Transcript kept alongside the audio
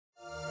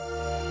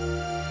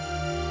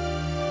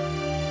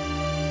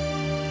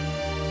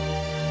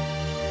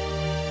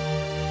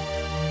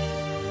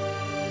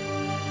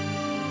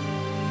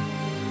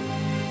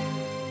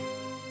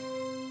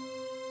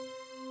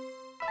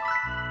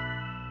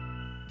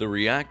The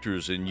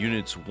reactors in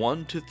Units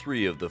 1 to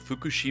 3 of the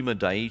Fukushima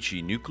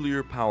Daiichi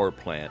nuclear power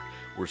plant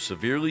were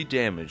severely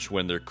damaged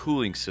when their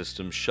cooling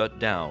systems shut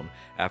down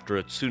after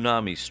a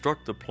tsunami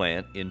struck the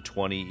plant in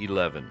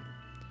 2011.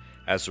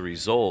 As a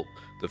result,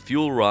 the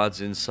fuel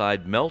rods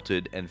inside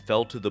melted and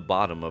fell to the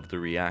bottom of the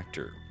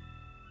reactor.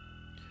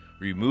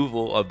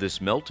 Removal of this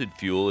melted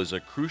fuel is a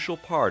crucial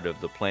part of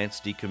the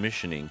plant's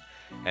decommissioning,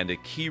 and a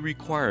key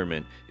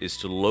requirement is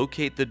to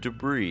locate the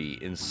debris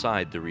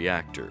inside the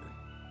reactor.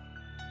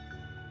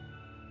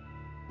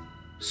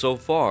 So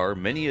far,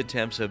 many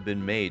attempts have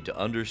been made to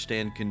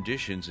understand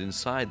conditions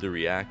inside the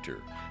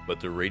reactor, but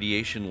the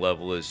radiation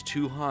level is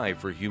too high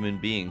for human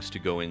beings to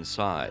go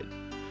inside.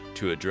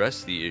 To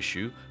address the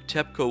issue,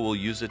 TEPCO will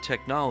use a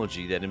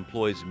technology that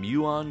employs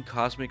muon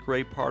cosmic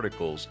ray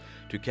particles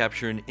to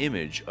capture an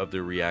image of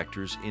the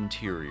reactor's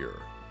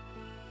interior.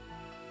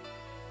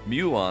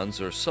 Muons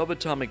are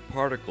subatomic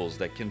particles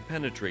that can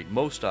penetrate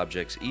most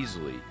objects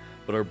easily,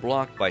 but are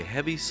blocked by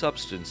heavy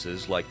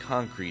substances like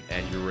concrete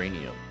and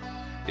uranium.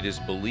 It is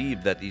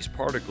believed that these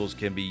particles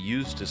can be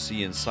used to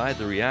see inside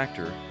the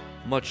reactor,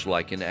 much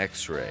like an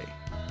X-ray.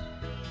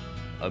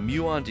 A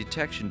muon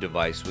detection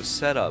device was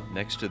set up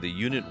next to the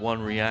Unit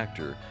 1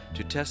 reactor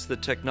to test the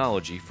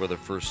technology for the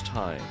first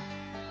time.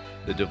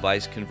 The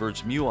device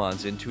converts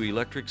muons into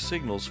electric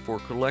signals for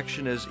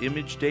collection as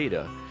image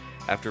data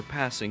after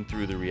passing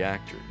through the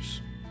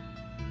reactors.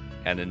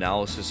 An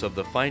analysis of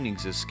the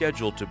findings is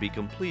scheduled to be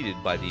completed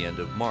by the end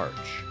of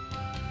March.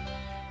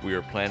 We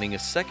are planning a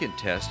second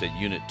test at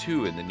Unit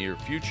 2 in the near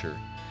future,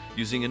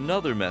 using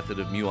another method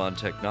of muon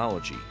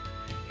technology,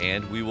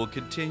 and we will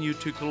continue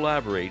to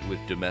collaborate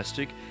with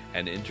domestic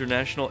and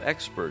international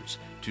experts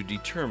to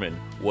determine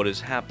what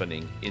is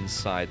happening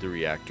inside the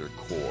reactor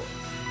core.